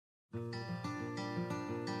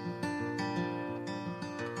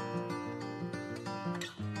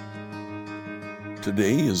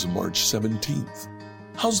Today is March 17th.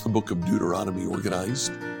 How's the book of Deuteronomy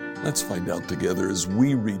organized? Let's find out together as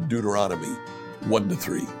we read Deuteronomy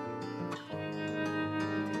 1-3.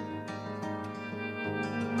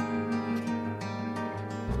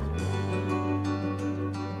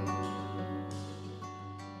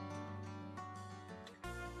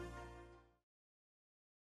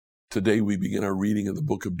 Today we begin our reading of the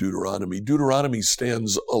book of Deuteronomy. Deuteronomy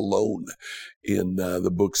stands alone in the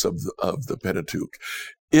books of the Pentateuch.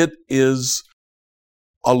 It is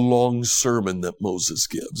a long sermon that Moses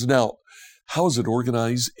gives. Now, how is it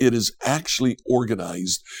organized? It is actually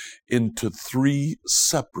organized into 3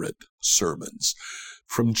 separate sermons.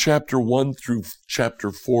 From chapter 1 through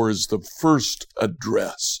chapter 4 is the first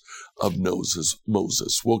address of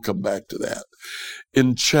Moses. We'll come back to that.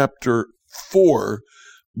 In chapter 4,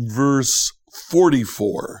 verse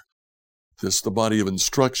 44, this is the body of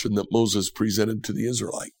instruction that Moses presented to the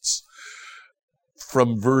Israelites.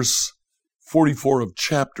 From verse 44 of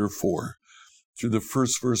chapter 4 through the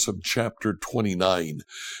first verse of chapter 29,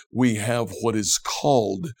 we have what is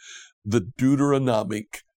called the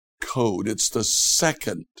Deuteronomic Code. It's the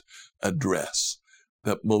second address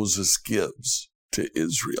that Moses gives to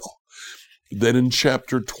Israel. Then in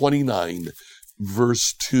chapter 29,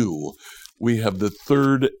 verse 2, we have the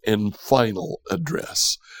third and final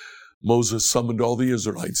address. Moses summoned all the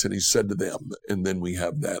Israelites and he said to them, and then we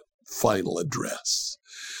have that final address.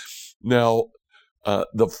 Now,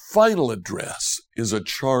 the final address is a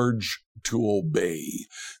charge to obey.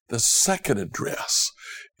 The second address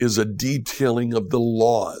is a detailing of the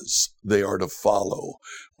laws they are to follow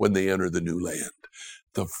when they enter the new land.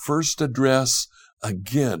 The first address,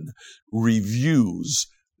 again, reviews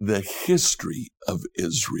the history of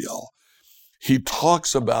Israel. He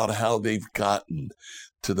talks about how they've gotten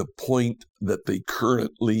to the point that they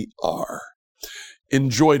currently are.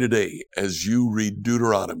 Enjoy today as you read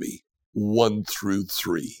Deuteronomy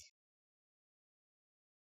 1-3.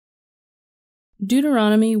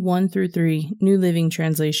 Deuteronomy 1-3, New Living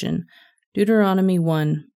Translation. Deuteronomy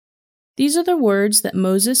 1. These are the words that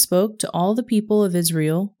Moses spoke to all the people of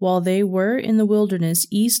Israel while they were in the wilderness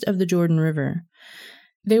east of the Jordan River.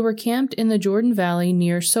 They were camped in the Jordan Valley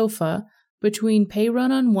near Sophah, between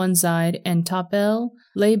Paran on one side and Tapel,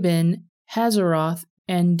 Laban, Hazeroth,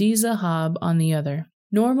 and Dizahab on the other.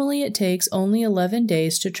 Normally it takes only 11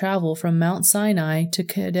 days to travel from Mount Sinai to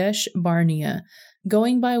Kadesh Barnea,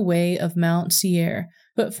 going by way of Mount Seir.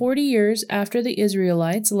 But 40 years after the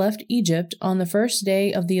Israelites left Egypt on the first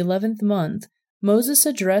day of the 11th month, Moses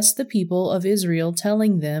addressed the people of Israel,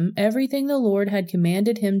 telling them everything the Lord had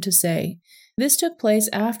commanded him to say. This took place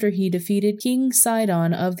after he defeated King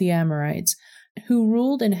Sidon of the Amorites, who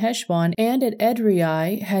ruled in Heshbon, and at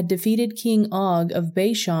Edrei had defeated King Og of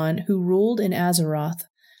Bashan, who ruled in Azaroth.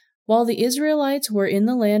 While the Israelites were in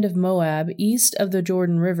the land of Moab, east of the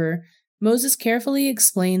Jordan River, Moses carefully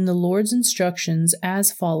explained the Lord's instructions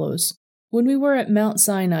as follows. When we were at Mount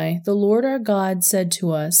Sinai, the Lord our God said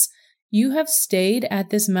to us, "You have stayed at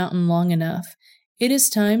this mountain long enough. It is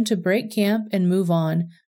time to break camp and move on.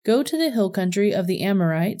 Go to the hill country of the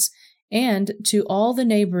Amorites, and to all the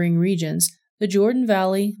neighboring regions, the Jordan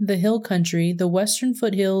Valley, the hill country, the western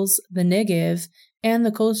foothills, the Negev, and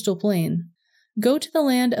the coastal plain. Go to the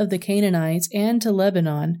land of the Canaanites and to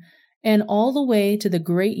Lebanon, and all the way to the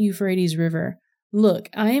great Euphrates River. Look,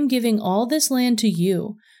 I am giving all this land to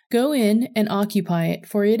you. Go in and occupy it,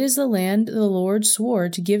 for it is the land the Lord swore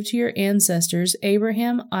to give to your ancestors,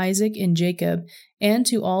 Abraham, Isaac, and Jacob, and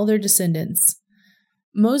to all their descendants."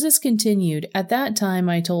 Moses continued, "At that time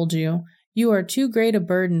I told you, you are too great a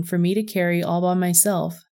burden for me to carry all by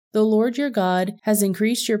myself. The Lord your God has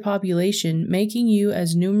increased your population, making you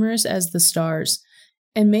as numerous as the stars.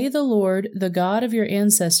 And may the Lord, the God of your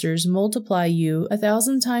ancestors, multiply you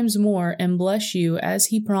 1,000 times more and bless you as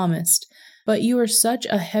he promised. But you are such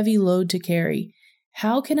a heavy load to carry.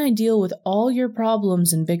 How can I deal with all your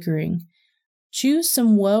problems and bickering? Choose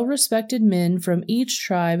some well-respected men from each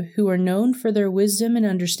tribe who are known for their wisdom and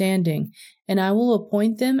understanding, and I will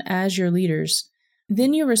appoint them as your leaders."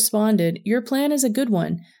 Then you responded, "Your plan is a good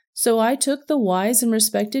one." So I took the wise and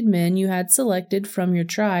respected men you had selected from your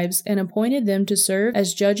tribes and appointed them to serve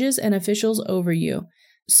as judges and officials over you.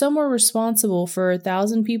 Some were responsible for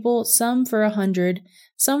 1,000 people, some for 100,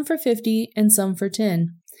 some for 50, and some for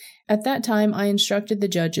 10. At that time I instructed the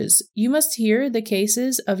judges, "You must hear the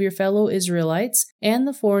cases of your fellow Israelites and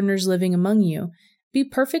the foreigners living among you. Be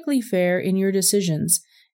perfectly fair in your decisions,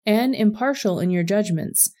 and impartial in your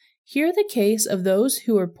judgments. Hear the case of those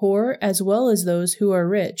who are poor as well as those who are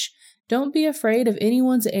rich. Don't be afraid of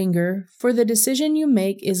anyone's anger, for the decision you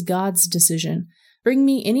make is God's decision. Bring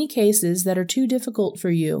me any cases that are too difficult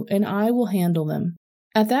for you, and I will handle them.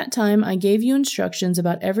 At that time I gave you instructions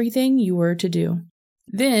about everything you were to do.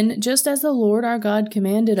 Then, just as the Lord our God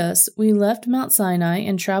commanded us, we left Mount Sinai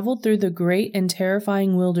and traveled through the great and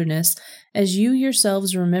terrifying wilderness, as you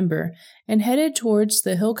yourselves remember, and headed towards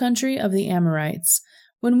the hill country of the Amorites.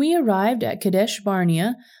 When we arrived at Kadesh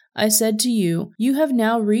Barnea, I said to you, "You have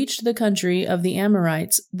now reached the country of the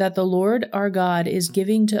Amorites that the Lord our God is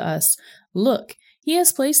giving to us. Look, He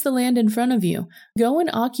has placed the land in front of you. Go and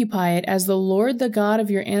occupy it as the Lord, the God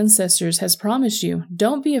of your ancestors, has promised you.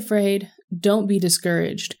 Don't be afraid. Don't be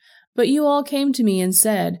discouraged." But you all came to me and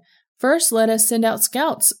said, "First let us send out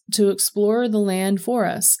scouts to explore the land for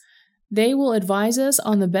us. They will advise us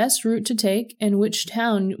on the best route to take and which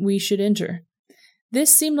town we should enter."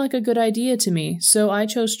 This seemed like a good idea to me, so I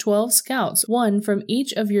chose 12 scouts, one from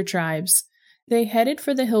each of your tribes. They headed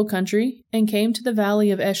for the hill country and came to the valley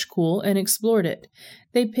of Eshcol and explored it.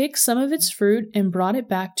 They picked some of its fruit and brought it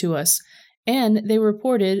back to us, and they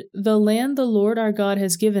reported, "The land the Lord our God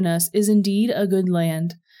has given us is indeed a good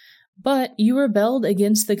land." But you rebelled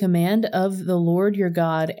against the command of the Lord your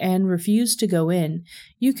God and refused to go in.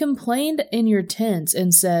 You complained in your tents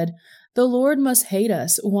and said, "The Lord must hate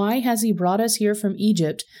us. Why has He brought us here from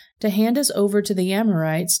Egypt to hand us over to the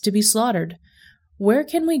Amorites to be slaughtered? Where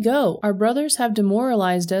can we go? Our brothers have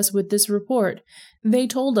demoralized us with this report. They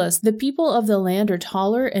told us, 'The people of the land are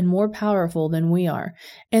taller and more powerful than we are,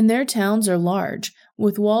 and their towns are large,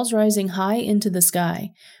 with walls rising high into the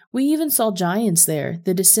sky. We even saw giants there,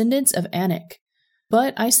 the descendants of Anak.'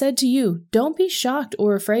 But I said to you, 'Don't be shocked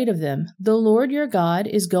or afraid of them. The Lord your God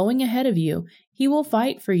is going ahead of you. He will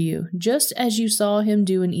fight for you, just as you saw Him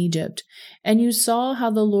do in Egypt. And you saw how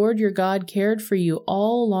the Lord your God cared for you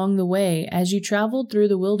all along the way as you traveled through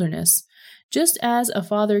the wilderness. Just as a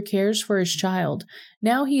father cares for his child,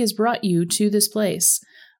 now He has brought you to this place.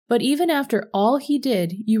 But even after all He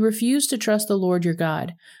did, you refused to trust the Lord your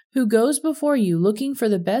God, who goes before you looking for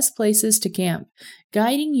the best places to camp,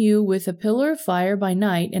 guiding you with a pillar of fire by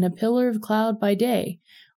night and a pillar of cloud by day.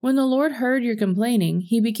 When the Lord heard your complaining,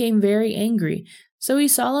 He became very angry, so He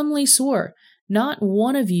solemnly swore, 'Not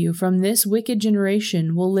one of you from this wicked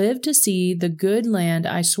generation will live to see the good land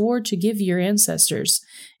I swore to give your ancestors,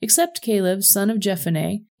 except Caleb, son of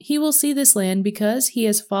Jephunneh. He will see this land because he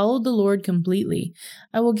has followed the Lord completely.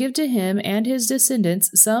 I will give to him and his descendants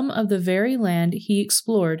some of the very land he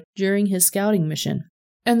explored during his scouting mission.'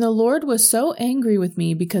 And the Lord was so angry with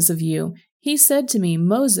me because of you. He said to me,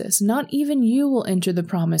 'Moses, not even you will enter the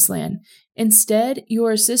promised land. Instead,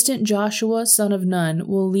 your assistant Joshua, son of Nun,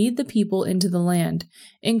 will lead the people into the land.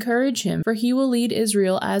 Encourage him, for he will lead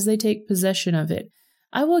Israel as they take possession of it.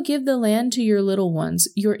 I will give the land to your little ones,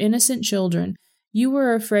 your innocent children. You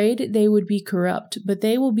were afraid they would be corrupt, but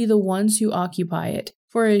they will be the ones who occupy it.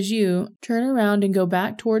 For as you turn around and go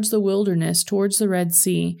back towards the wilderness, towards the Red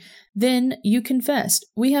Sea, then you confessed,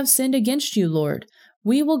 'We have sinned against you, Lord.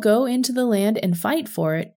 We will go into the land and fight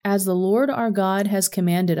for it, as the Lord our God has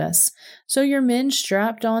commanded us.' So your men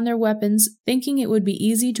strapped on their weapons, thinking it would be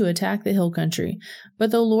easy to attack the hill country. But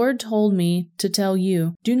the Lord told me to tell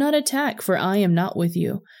you, 'Do not attack, for I am not with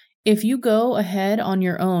you. If you go ahead on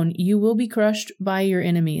your own, you will be crushed by your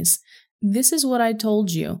enemies.' This is what I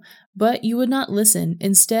told you, but you would not listen.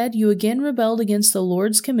 Instead, you again rebelled against the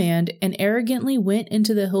Lord's command and arrogantly went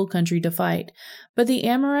into the hill country to fight. But the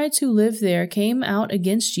Amorites who lived there came out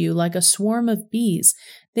against you like a swarm of bees.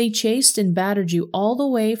 They chased and battered you all the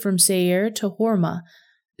way from Seir to Hormah.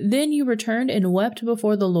 Then you returned and wept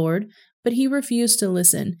before the Lord, but He refused to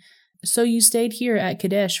listen. So you stayed here at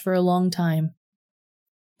Kadesh for a long time."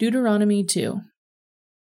 Deuteronomy 2.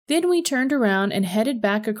 Then we turned around and headed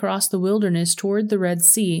back across the wilderness toward the Red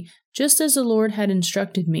Sea, just as the Lord had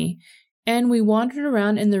instructed me, and we wandered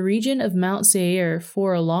around in the region of Mount Seir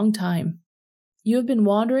for a long time. You have been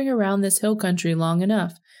wandering around this hill country long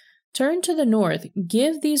enough. Turn to the north,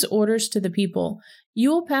 give these orders to the people. You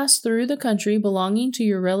will pass through the country belonging to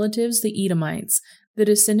your relatives the Edomites, the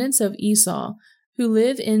descendants of Esau, who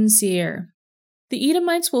live in Seir. The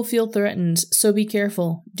Edomites will feel threatened, so be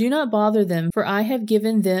careful. Do not bother them, for I have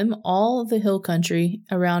given them all the hill country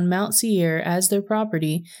around Mount Seir as their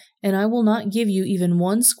property, and I will not give you even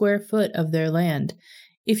 1 square foot of their land.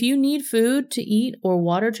 If you need food to eat or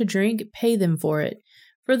water to drink, pay them for it.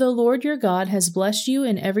 For the Lord your God has blessed you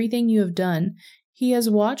in everything you have done. He has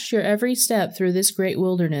watched your every step through this great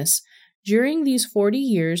wilderness. During these 40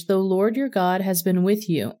 years, the Lord your God has been with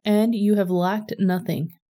you, and you have lacked nothing.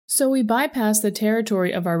 So we bypassed the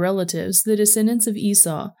territory of our relatives, the descendants of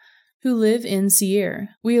Esau. who live in Seir.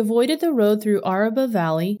 We avoided the road through Araba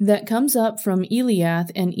Valley that comes up from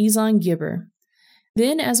Eliath and Ezon-Gibber.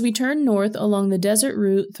 Then as we turned north along the desert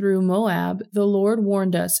route through Moab, the Lord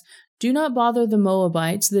warned us, "Do not bother the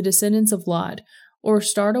Moabites, the descendants of Lot, or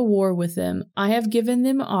start a war with them. I have given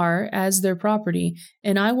them Ar as their property,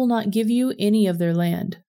 and I will not give you any of their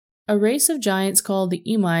land." A race of giants called the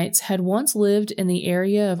Emites had once lived in the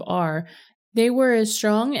area of Ar. They were as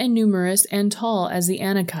strong and numerous and tall as the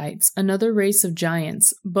Anakites, another race of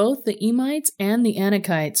giants. Both the Emites and the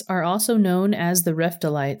Anakites are also known as the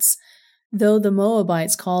Rephtalites, though the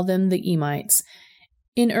Moabites call them the Emites.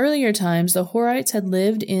 In earlier times, the Horites had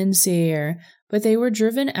lived in Seir, but they were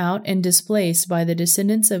driven out and displaced by the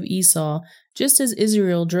descendants of Esau, just as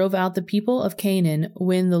Israel drove out the people of Canaan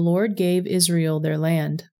when the Lord gave Israel their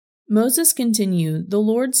land. Moses continued, "The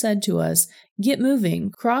Lord said to us, 'Get moving,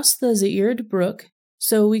 cross the Zered brook.'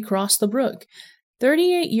 So we crossed the brook.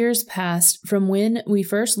 38 years passed from when we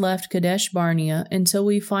first left Kadesh Barnea until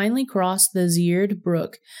we finally crossed the Zered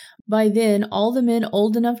brook. By then, all the men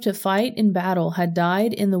old enough to fight in battle had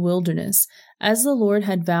died in the wilderness, as the Lord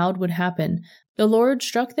had vowed would happen. The Lord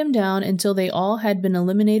struck them down until they all had been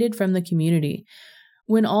eliminated from the community.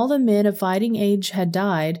 When all the men of fighting age had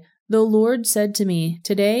died, the Lord said to me,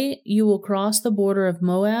 'Today you will cross the border of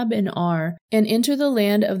Moab and Ar, and enter the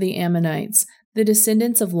land of the Ammonites, the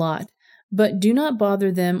descendants of Lot. But do not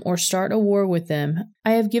bother them or start a war with them.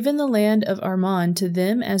 I have given the land of Armon to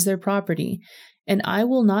them as their property, and I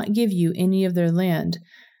will not give you any of their land.'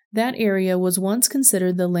 That area was once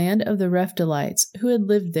considered the land of the Rephtalites, who had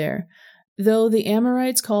lived there, though the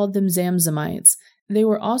Amorites called them Zamzamites. They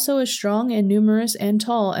were also as strong and numerous and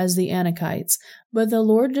tall as the Anakites, but the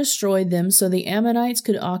Lord destroyed them so the Ammonites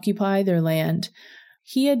could occupy their land.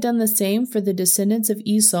 He had done the same for the descendants of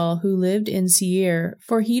Esau who lived in Seir,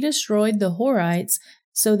 for he destroyed the Horites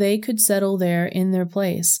so they could settle there in their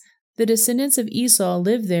place. The descendants of Esau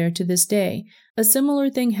live there to this day. A similar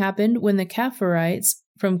thing happened when the Kapharites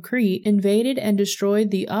from Crete invaded and destroyed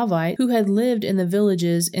the Avites who had lived in the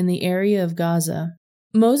villages in the area of Gaza.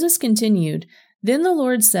 Moses continued, "Then the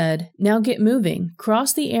Lord said, 'Now get moving,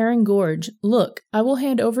 cross the Aran Gorge. Look, I will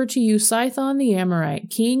hand over to you Sihon the Amorite,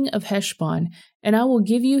 king of Heshbon, and I will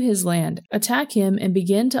give you his land. Attack him and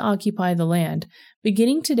begin to occupy the land.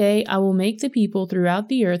 Beginning today, I will make the people throughout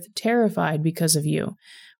the earth terrified because of you.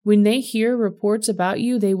 When they hear reports about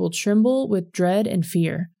you, they will tremble with dread and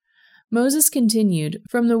fear.'" Moses continued,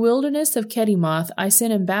 "From the wilderness of Kedemoth I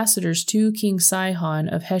sent ambassadors to King Sihon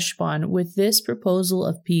of Heshbon with this proposal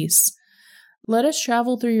of peace. 'Let us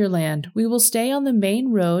travel through your land. We will stay on the main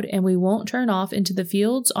road and we won't turn off into the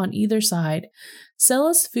fields on either side. Sell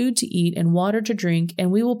us food to eat and water to drink,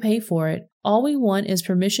 and we will pay for it. All we want is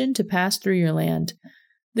permission to pass through your land.'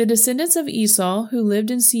 The descendants of Esau who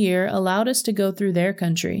lived in Seir allowed us to go through their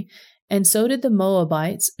country, and so did the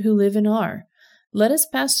Moabites who live in Ar. Let us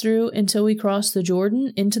pass through until we cross the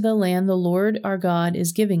Jordan into the land the Lord our God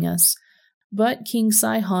is giving us." But King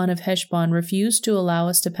Sihon of Heshbon refused to allow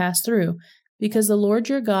us to pass through, because the Lord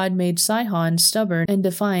your God made Sihon stubborn and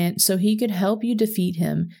defiant so he could help you defeat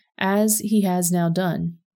him, as he has now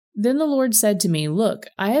done. Then the Lord said to me, "Look,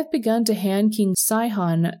 I have begun to hand King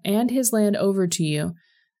Sihon and his land over to you.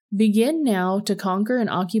 Begin now to conquer and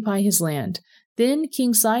occupy his land." Then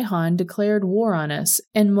King Sihon declared war on us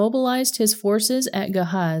and mobilized his forces at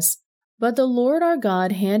Gahaz. But the Lord our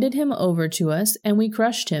God handed him over to us, and we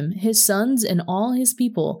crushed him, his sons, and all his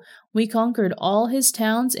people. We conquered all his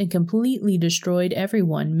towns and completely destroyed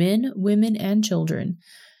everyone, men, women, and children.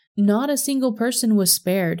 Not a single person was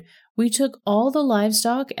spared. We took all the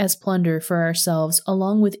livestock as plunder for ourselves,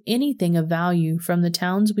 along with anything of value from the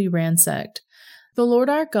towns we ransacked. The Lord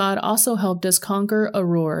our God also helped us conquer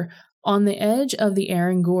Aroer, on the edge of the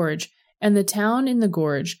Aran Gorge, and the town in the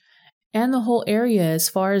gorge, and the whole area as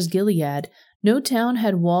far as Gilead. No town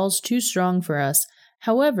had walls too strong for us.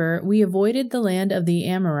 However, we avoided the land of the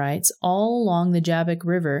Amorites all along the Jabbok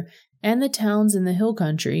River, and the towns in the hill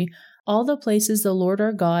country, all the places the Lord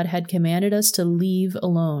our God had commanded us to leave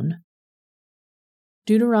alone.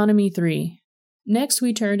 Deuteronomy 3. Next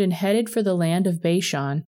we turned and headed for the land of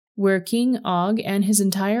Bashan, where King Og and his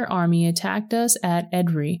entire army attacked us at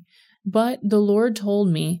Edrei. But the Lord told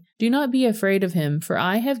me, "Do not be afraid of him, for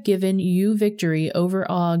I have given you victory over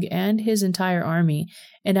Og and his entire army,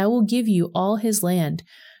 and I will give you all his land.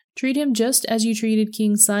 Treat him just as you treated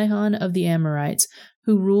King Sihon of the Amorites,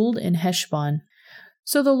 who ruled in Heshbon."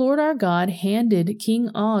 So the Lord our God handed King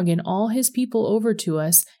Og and all his people over to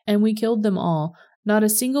us, and we killed them all. Not a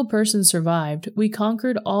single person survived. We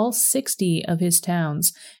conquered all 60 of his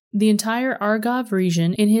towns, the entire Argob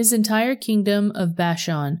region in his entire kingdom of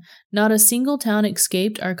Bashan. Not a single town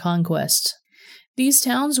escaped our conquest. These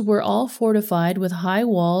towns were all fortified with high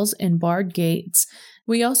walls and barred gates.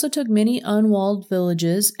 We also took many unwalled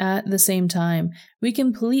villages at the same time. We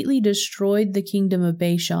completely destroyed the kingdom of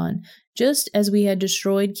Bashan. Just as we had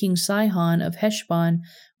destroyed King Sihon of Heshbon,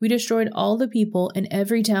 we destroyed all the people in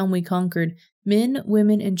every town we conquered, men,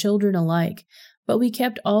 women, and children alike. But we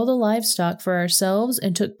kept all the livestock for ourselves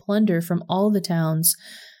and took plunder from all the towns.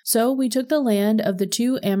 So we took the land of the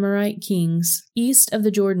 2 Amorite kings, east of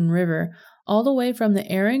the Jordan River, all the way from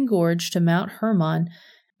the Aran Gorge to Mount Hermon.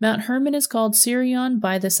 Mount Hermon is called Sirion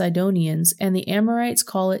by the Sidonians, and the Amorites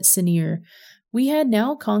call it Senir. We had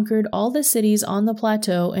now conquered all the cities on the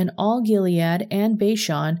plateau and all Gilead and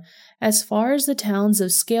Bashan, as far as the towns of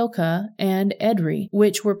Scalca and Edrei,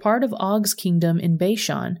 which were part of Og's kingdom in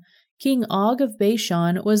Bashan. King Og of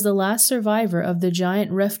Bashan was the last survivor of the giant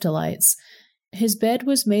Rephtalites. His bed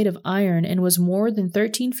was made of iron and was more than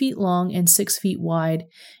 13 feet long and 6 feet wide.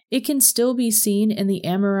 It can still be seen in the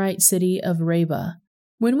Amorite city of Reba.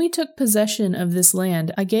 When we took possession of this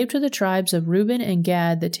land, I gave to the tribes of Reuben and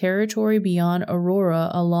Gad the territory beyond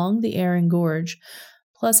Aurora along the Aran Gorge,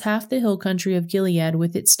 plus half the hill country of Gilead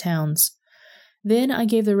with its towns. Then I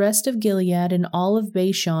gave the rest of Gilead and all of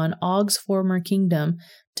Bashan, Og's former kingdom,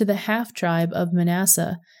 to the half-tribe of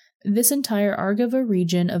Manasseh. This entire Argoba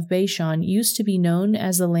region of Bashan used to be known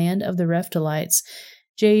as the land of the Rephtalites.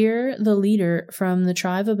 Jair, the leader from the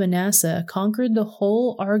tribe of Manasseh, conquered the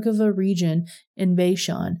whole Argoba region in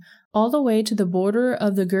Bashan, all the way to the border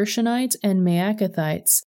of the Gershonites and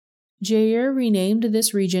Maacathites. Jair renamed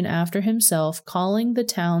this region after himself, calling the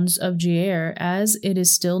towns of Jair as it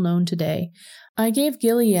is still known today. I gave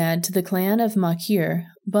Gilead to the clan of Machir,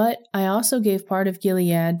 but I also gave part of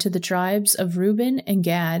Gilead to the tribes of Reuben and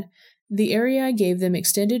Gad. The area I gave them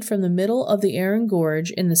extended from the middle of the Aran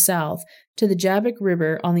Gorge in the south to the Jabbok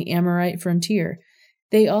River on the Amorite frontier.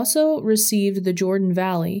 They also received the Jordan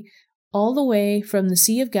Valley, all the way from the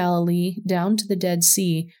Sea of Galilee down to the Dead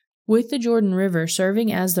Sea, with the Jordan River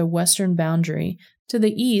serving as their western boundary. To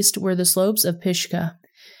the east were the slopes of Pisgah.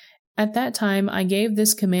 At that time I gave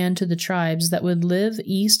this command to the tribes that would live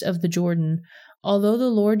east of the Jordan. Although the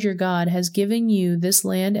Lord your God has given you this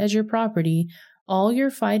land as your property, all your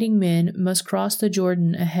fighting men must cross the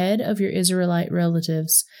Jordan ahead of your Israelite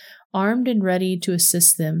relatives, armed and ready to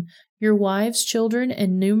assist them. Your wives, children,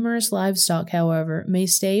 and numerous livestock, however, may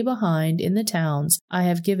stay behind in the towns I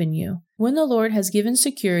have given you. When the Lord has given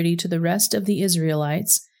security to the rest of the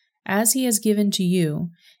Israelites, as he has given to you,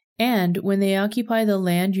 and when they occupy the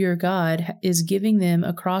land your God is giving them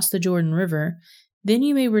across the Jordan River, then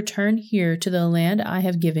you may return here to the land I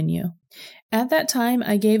have given you. At that time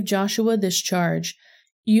I gave Joshua this charge.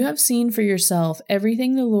 You have seen for yourself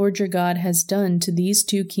everything the Lord your God has done to these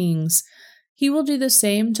 2 kings. He will do the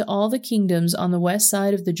same to all the kingdoms on the west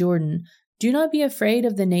side of the Jordan. Do not be afraid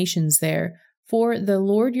of the nations there, for the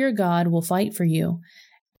Lord your God will fight for you.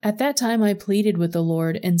 At that time I pleaded with the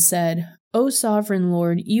Lord and said, O sovereign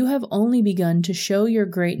Lord, you have only begun to show your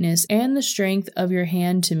greatness and the strength of your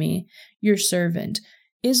hand to me, your servant.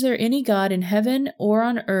 Is there any God in heaven or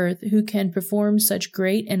on earth who can perform such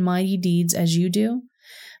great and mighty deeds as you do?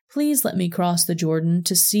 Please let me cross the Jordan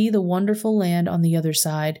to see the wonderful land on the other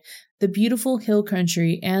side, the beautiful hill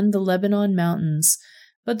country and the Lebanon mountains.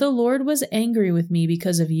 But the Lord was angry with me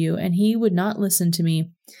because of you, and he would not listen to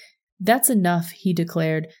me. That's enough, he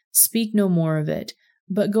declared. Speak no more of it.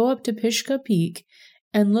 But go up to Pisgah Peak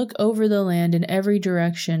and look over the land in every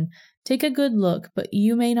direction. Take a good look, but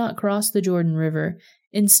you may not cross the Jordan River.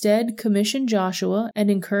 Instead, commission Joshua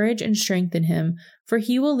and encourage and strengthen him, for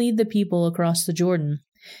he will lead the people across the Jordan.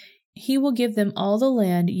 He will give them all the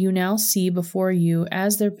land you now see before you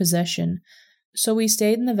as their possession. So we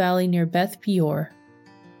stayed in the valley near Beth Peor.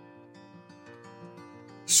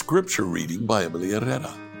 Scripture reading by Emily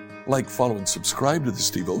Herrera. Like, follow, and subscribe to this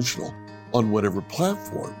devotional on whatever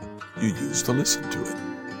platform you use to listen to it.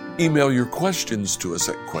 Email your questions to us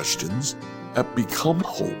at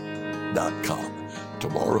questions@becomehope.com.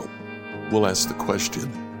 Tomorrow, we'll ask the question,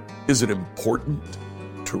 is it important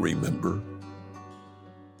to remember